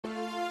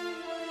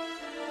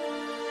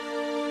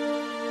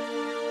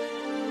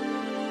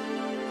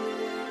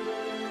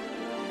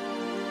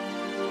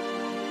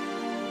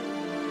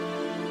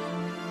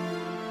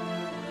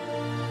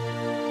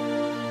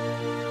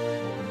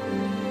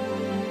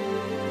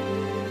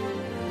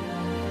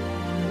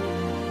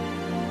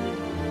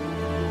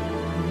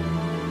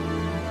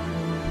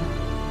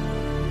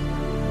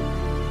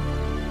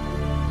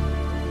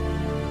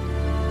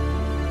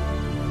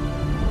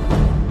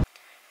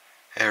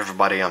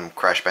everybody, I'm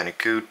Crash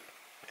Bandicoot,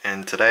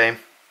 and today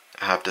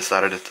I have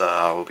decided that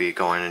I will be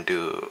going to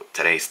do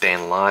today's Day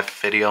in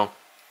Life video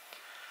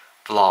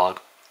vlog.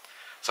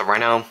 So right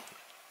now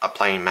I'm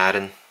playing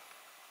Madden.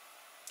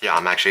 Yeah,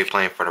 I'm actually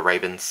playing for the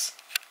Ravens,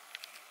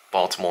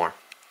 Baltimore.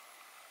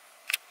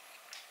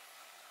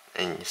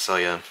 And so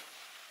yeah,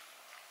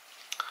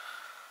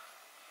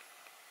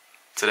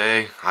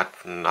 today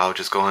I'll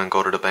just go ahead and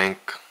go to the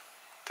bank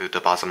to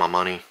deposit my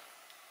money,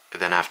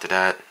 and then after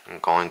that I'm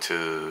going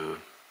to,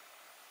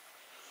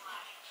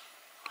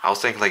 I was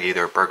thinking like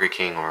either Burger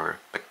King or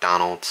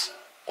McDonald's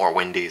or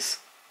Wendy's.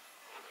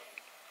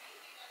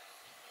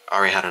 I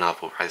already had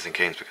enough with Rising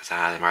Kings because I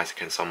had Rising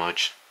Kings so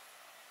much.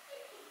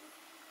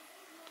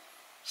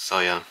 So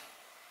yeah,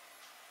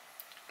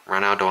 right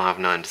now I don't have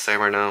nothing to say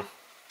right now.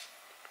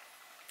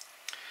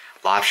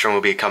 Live stream will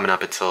be coming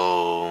up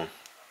until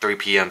 3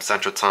 p.m.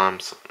 Central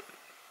Time, so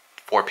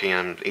 4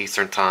 p.m.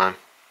 Eastern Time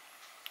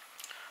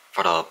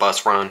for the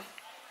bus run.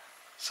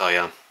 So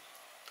yeah,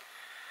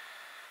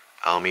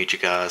 I'll meet you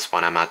guys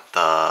when I'm out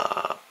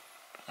of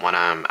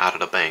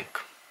the bank.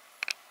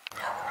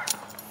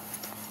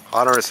 I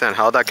don't understand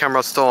how that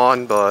camera's still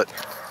on, but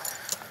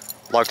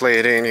luckily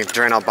it didn't even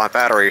drain out my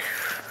battery.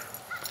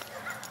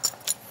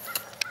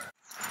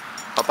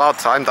 About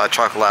time that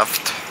truck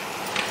left.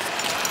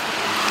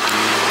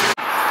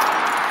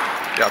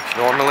 Yep,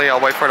 normally I'll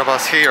wait for the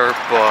bus here,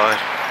 but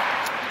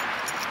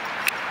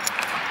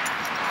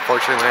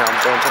fortunately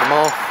I'm going to the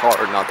mall,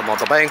 or not the mall,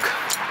 the bank.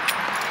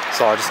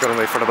 So I'm just gonna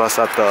wait for the bus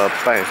at the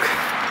bank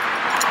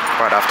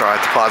right after I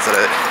deposit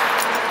it.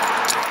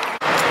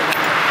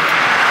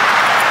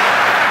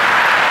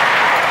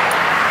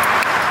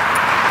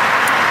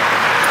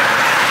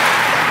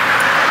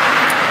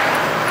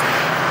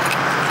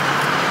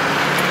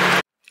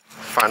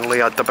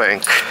 Finally at the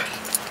bank.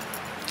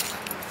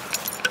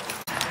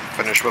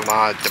 Finished with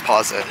my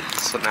deposit,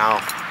 so now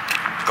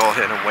go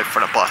ahead and wait for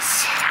the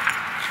bus.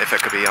 If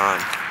it could be on.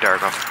 There we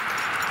go.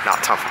 Now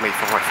time for me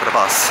to wait for the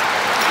bus.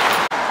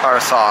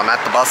 Alright, so I'm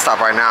at the bus stop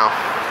right now.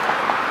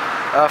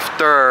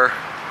 After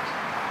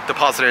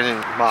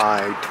depositing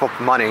my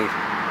money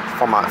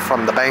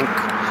from the bank.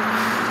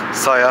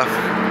 So yeah,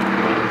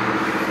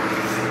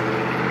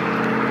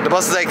 the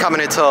buses ain't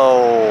coming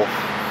until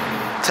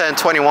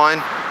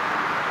 10:21.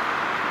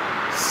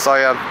 So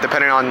yeah,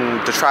 depending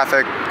on the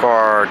traffic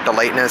or the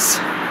lateness.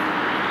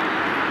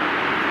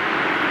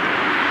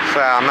 So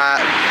yeah, I'm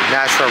at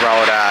Nashville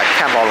Road at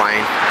Campbell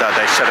Lane.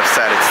 They should have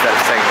said instead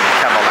of saying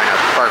Campbell Lane at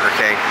Burger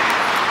King.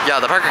 Yeah,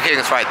 the Burger King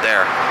is right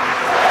there.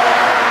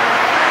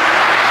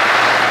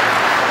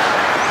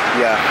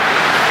 Yeah.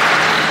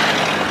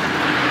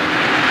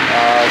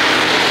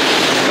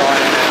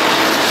 Going in it.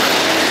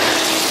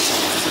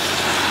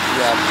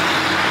 Yeah.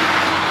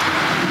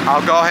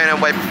 I'll go ahead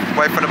and wait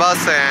for the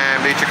bus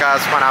and meet you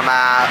guys when I'm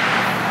at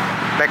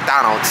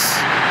McDonald's.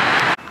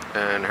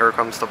 And here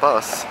comes the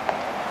bus.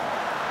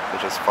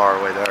 It's just far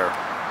away there,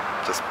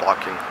 just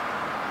blocking.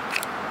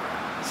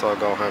 So I'll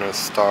go ahead and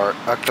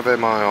activate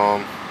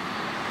my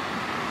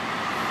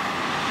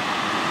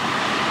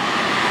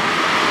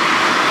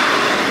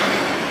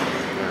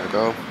there we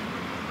go.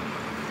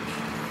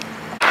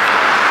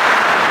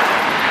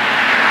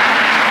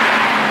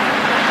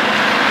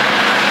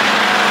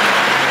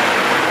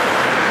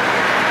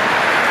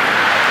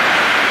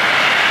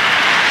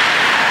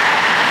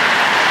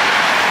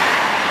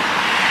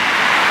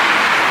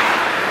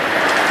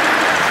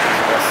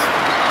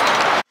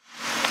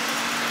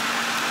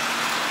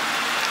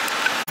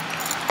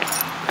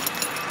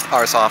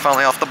 Alright, so I'm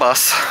finally off the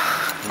bus.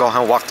 Go ahead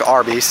and walk to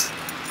Arby's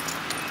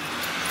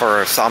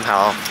for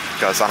somehow,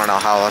 because I don't know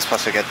how I'm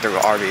supposed to get through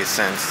Arby's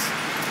since,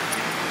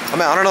 I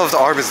mean, I don't know if the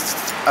Arby's is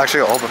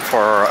actually open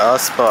for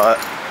us, but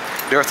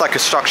there was like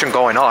construction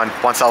going on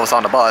once I was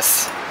on the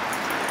bus.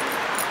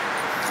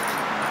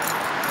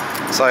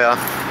 So yeah,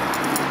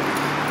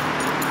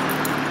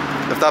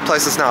 if that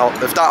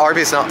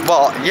Arby's now,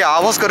 well, yeah,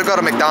 I was gonna go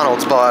to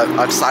McDonald's, but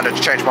I decided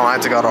to change my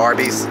mind to go to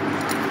Arby's.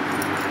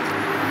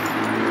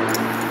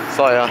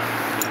 So yeah.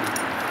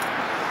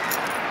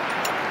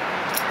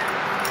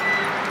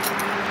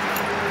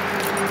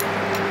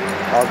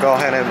 I'll go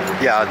ahead and,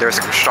 yeah, there's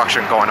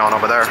construction going on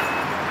over there.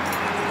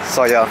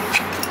 So yeah,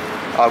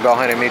 I'll go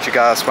ahead and meet you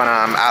guys when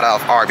I'm out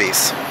of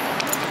Arby's.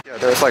 Yeah,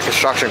 there's like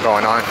construction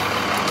going on.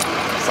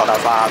 So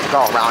that's why I have to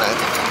go around it.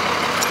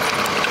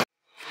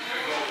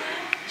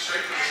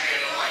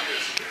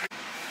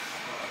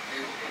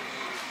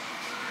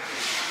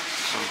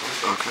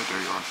 Okay,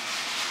 there you are.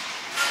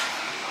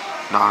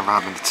 Not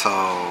arriving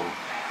until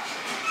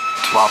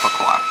 12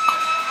 o'clock.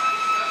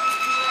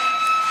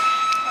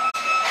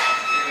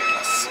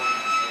 Yes.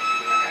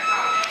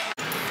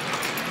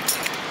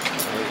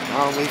 So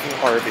now I'm leaving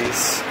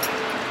Arby's.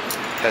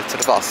 Head to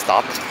the bus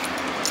stop.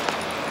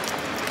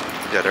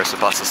 Yeah, there's the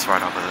buses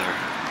right over there.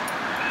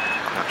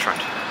 I'm not trying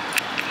to.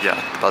 Yeah,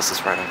 the bus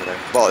is right over there.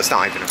 Well, it's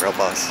not even a real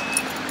bus.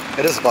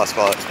 It is a bus,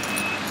 but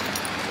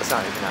it's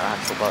not even an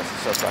actual bus.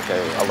 It's just like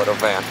a little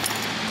van.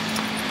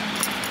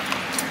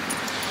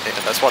 Yeah,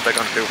 that's what they're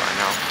gonna do right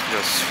now.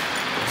 Just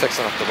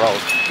fixing up the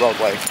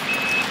roadway.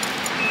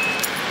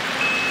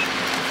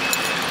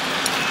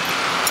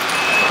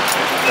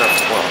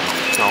 Careful, well,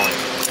 snowing.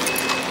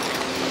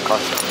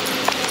 Caution.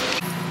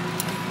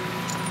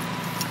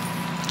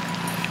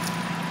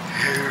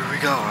 Here we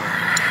go.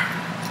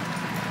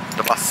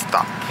 The bus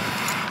stop.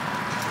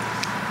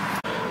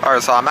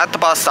 Alright, so I'm at the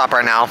bus stop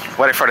right now,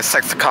 waiting for the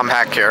 6 to come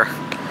back here.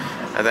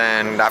 And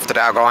then after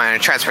that, I'll go ahead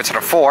and transfer to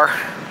the 4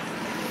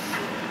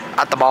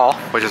 at the mall,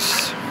 which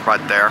is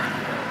right there.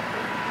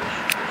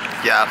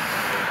 Yeah,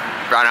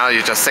 right now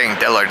you're just seeing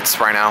Dillard's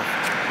right now.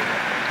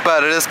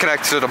 But it is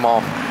connected to the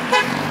mall.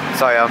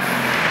 So yeah,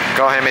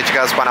 go ahead and meet you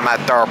guys when I'm at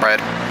Thoroughbred.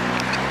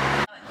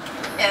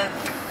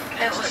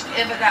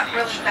 If it got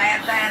really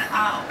bad,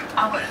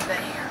 I wouldn't be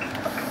here.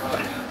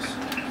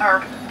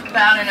 Or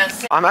about in a...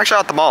 I'm actually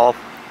at the mall.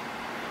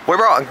 We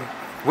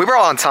were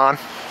on time.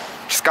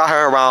 Just got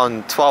here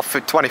around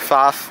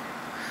 12:25.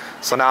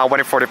 So now I'm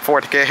waiting for the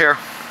 4 to get here.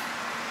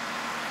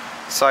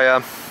 So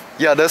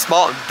yeah, this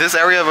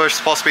area was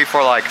supposed to be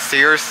for like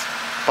Sears,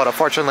 but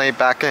unfortunately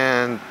back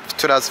in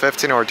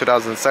 2015 or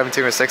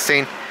 2017 or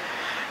 16,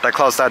 they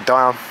closed that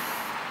down.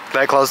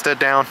 They closed it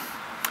down.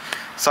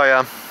 So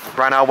yeah,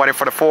 right now waiting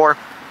for the 4,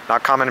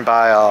 not coming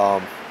by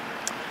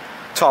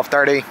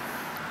 12:30.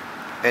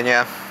 And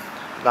yeah,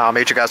 now I'll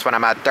meet you guys when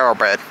I'm at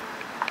Thoroughbred.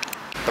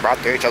 The Route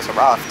 3 just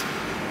arrived,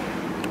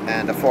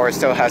 and the 4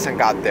 still hasn't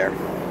got there.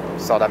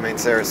 So that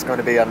means there's going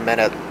to be a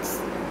minute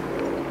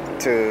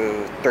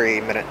to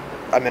 3 minute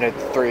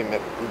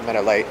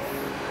late.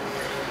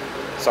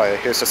 So yeah,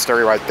 here's the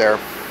story right there.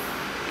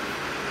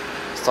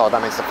 So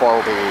that means the 4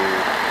 will be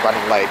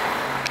running late.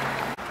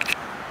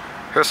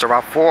 Here's the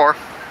Route 4.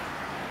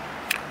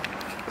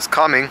 It's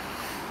coming.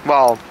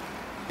 Well,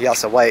 he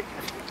has to wait.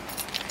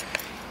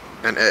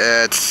 And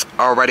it's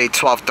already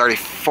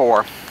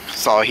 12:34.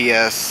 So he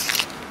is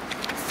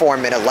 4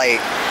 minutes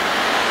late.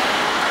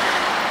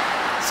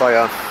 So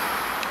yeah.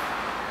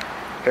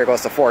 Here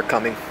goes the 4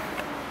 coming.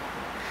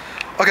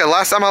 Okay,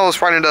 last time I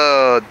was running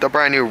the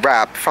brand new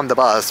wrap from the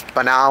bus,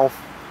 but now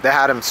they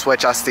had him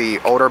switch us the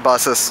older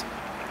buses.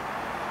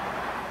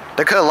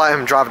 They could have let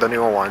him drive the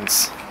newer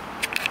ones.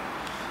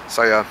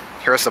 So yeah,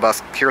 here's the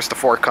bus. Here's the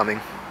 4 coming.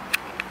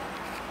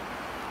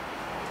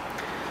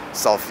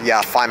 So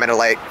yeah, 5 minutes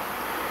late.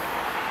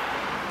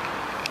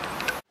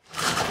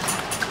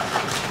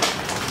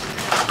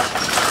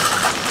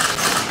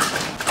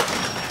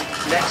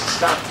 Next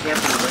stop,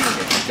 Camping Lane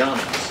at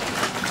McDonald's.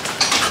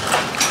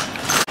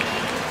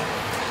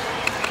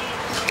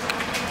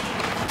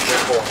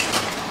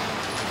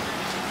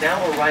 Now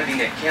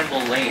arriving at Campbell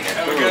Lane at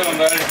Have a good one,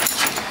 buddy.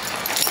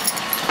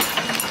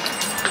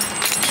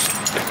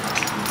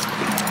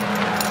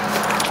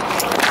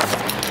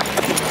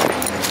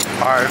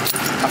 Alright,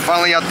 I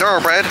finally got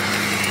Thoroughbred.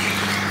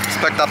 Just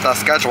picked up that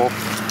schedule.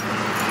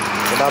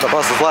 So now the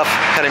bus is left,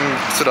 heading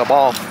to the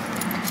mall.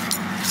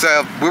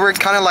 So we were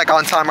kind of like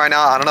on time right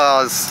now. I don't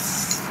know,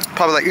 it's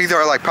probably like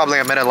either like probably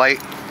a minute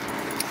late.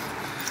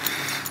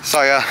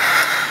 So yeah.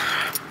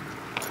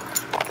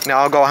 Now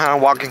I'll go ahead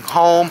and walking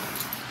home.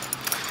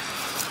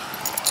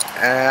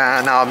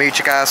 And I'll meet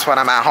you guys when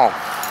I'm at home.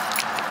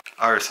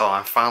 Alright, so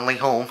I'm finally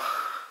home.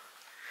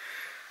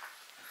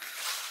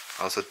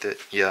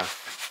 Yeah.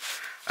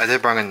 I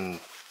did bring in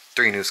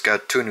two new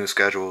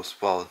schedules.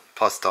 Well,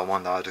 plus the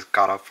one that I just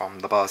got up from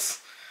the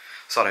bus.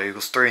 So that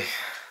equals 3.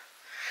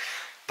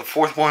 The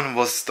 4th one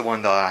was the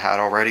one that I had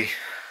already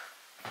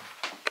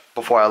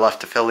before I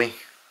left to Philly.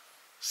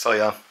 So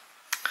yeah,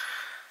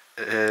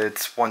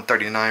 it's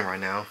 1:39 right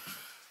now.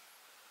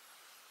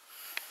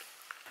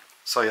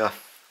 So yeah,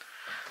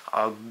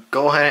 I'll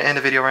go ahead and end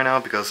the video right now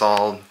because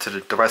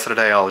the rest of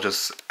the day I'll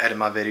just edit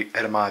my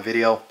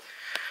video,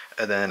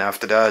 and then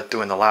after that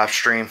doing the live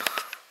stream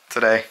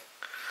today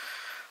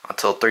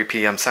until 3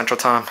 p.m. Central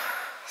Time.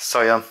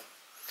 So yeah,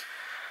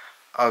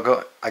 I'll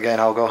go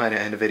ahead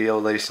and end the video,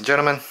 ladies and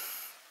gentlemen.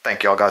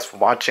 Thank you all guys for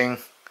watching,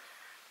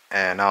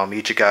 and I'll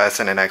meet you guys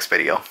in the next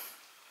video.